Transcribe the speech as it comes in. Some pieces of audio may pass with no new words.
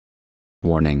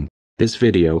Warning: this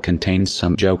video contains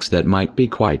some jokes that might be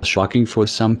quite shocking for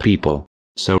some people.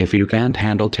 So if you can't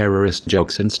handle terrorist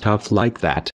jokes and stuff like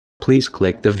that, please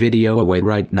click the video away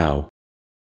right now.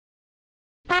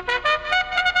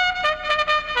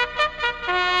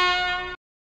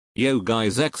 Yo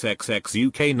guys, XXX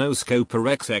UK no scoper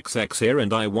XXX here,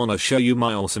 and I wanna show you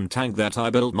my awesome tank that I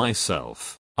built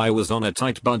myself. I was on a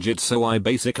tight budget, so I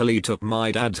basically took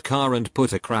my dad's car and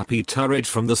put a crappy turret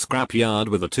from the scrapyard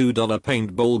with a $2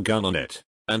 paintball gun on it.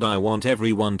 And I want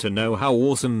everyone to know how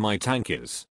awesome my tank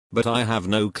is. But I have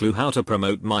no clue how to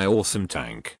promote my awesome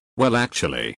tank. Well,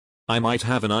 actually, I might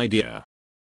have an idea.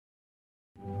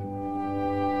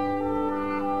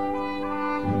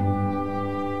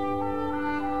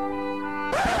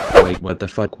 Wait, what the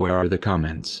fuck? Where are the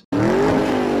comments?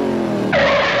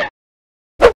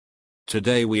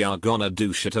 Today we are gonna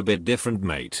do shit a bit different,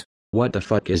 mate. What the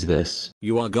fuck is this?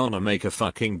 You are gonna make a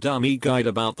fucking dummy guide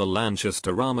about the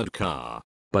Lanchester armored car.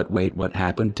 But wait, what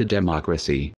happened to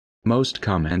democracy? Most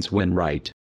comments win right.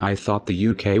 I thought the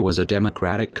UK was a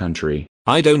democratic country.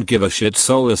 I don't give a shit,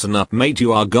 so listen up, mate.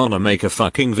 You are gonna make a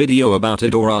fucking video about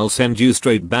it, or I'll send you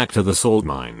straight back to the salt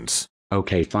mines.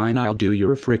 Okay, fine, I'll do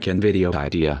your frickin' video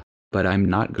idea. But I'm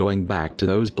not going back to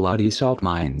those bloody salt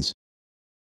mines.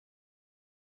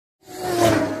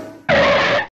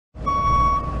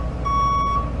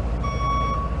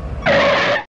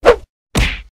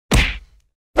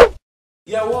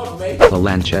 Yeah, what, mate? The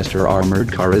Lanchester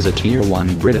armoured car is a Tier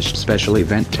 1 British special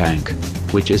event tank,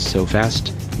 which is so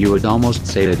fast, you would almost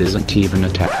say it isn't even a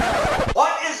tank.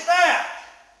 What is that?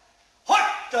 What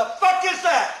the fuck is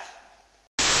that?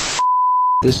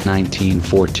 This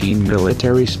 1914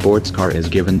 military sports car is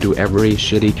given to every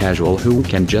shitty casual who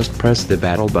can just press the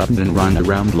battle button and run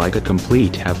around like a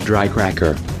complete half-dry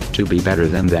cracker. To be better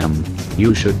than them,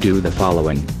 you should do the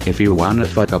following. If you wanna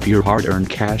fuck up your hard-earned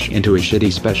cash into a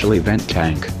shitty special event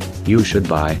tank, you should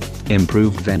buy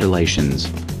improved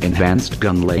ventilations, enhanced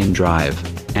gun lane drive,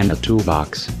 and a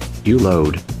toolbox. You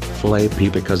load full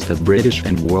AP because the British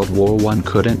in World War I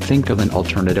couldn't think of an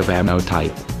alternative ammo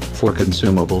type. For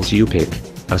consumables you pick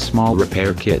a small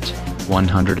repair kit,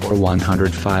 100 or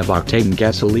 105 octane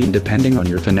gasoline depending on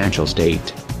your financial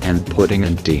state, and putting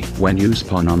empty. When you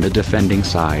spawn on the defending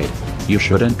side, you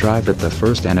shouldn't drive at the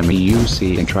first enemy you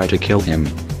see and try to kill him,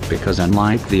 because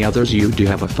unlike the others you do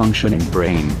have a functioning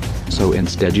brain, so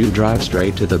instead you drive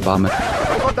straight to the bomb.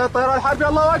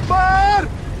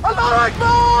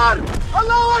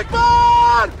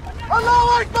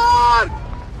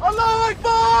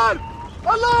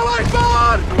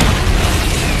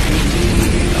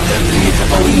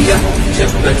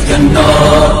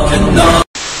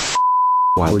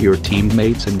 While your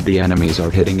teammates and the enemies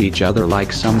are hitting each other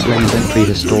like some brains and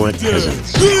prehistoric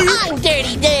peasants. I'm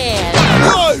Dirty Dan!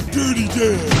 I'm Dirty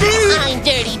Dan! I'm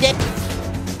Dirty Dan!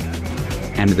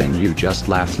 And then you just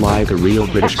laugh like a real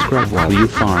British scrub while you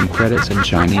farm credits and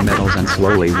shiny medals and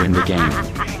slowly win the game.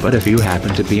 But if you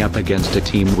happen to be up against a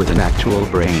team with an actual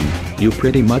brain, you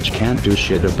pretty much can't do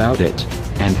shit about it.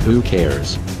 And who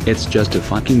cares? It's just a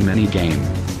fucking mini game.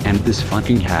 And this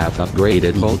fucking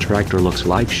half-upgraded LOL tractor looks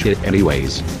like shit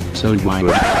anyways, so why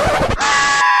would—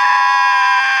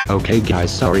 Okay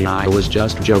guys, sorry, I was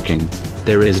just joking.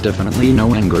 There is definitely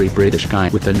no angry British guy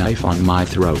with a knife on my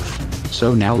throat.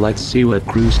 So now let's see what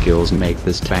crew skills make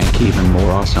this tank even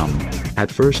more awesome. At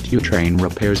first you train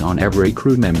repairs on every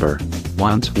crew member.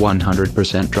 Once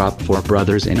 100% drop for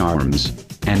brothers in arms.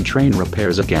 And train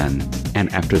repairs again. And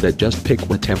after that just pick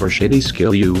whatever shitty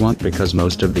skill you want, because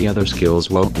most of the other skills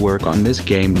won't work on this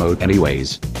game mode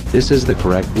anyways. This is the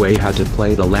correct way how to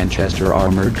play the Lanchester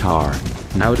armored car.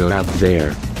 Now go out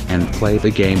there and play the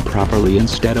game properly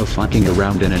instead of fucking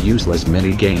around in a useless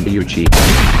mini game, you cheat.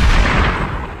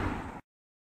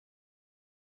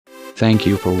 Thank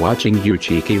you for watching, you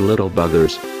cheeky little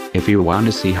buggers. If you want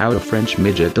to see how a French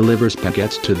midget delivers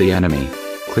baguettes to the enemy,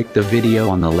 click the video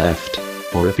on the left.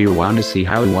 Or if you want to see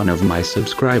how one of my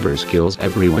subscribers kills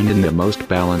everyone in the most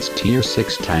balanced tier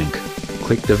 6 tank,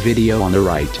 click the video on the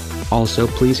right. Also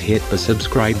please hit the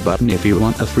subscribe button if you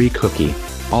want a free cookie.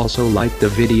 Also like the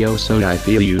video so I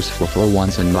feel useful for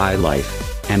once in my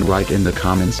life. And write in the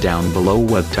comments down below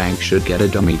what tank should get a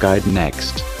dummy guide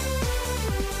next.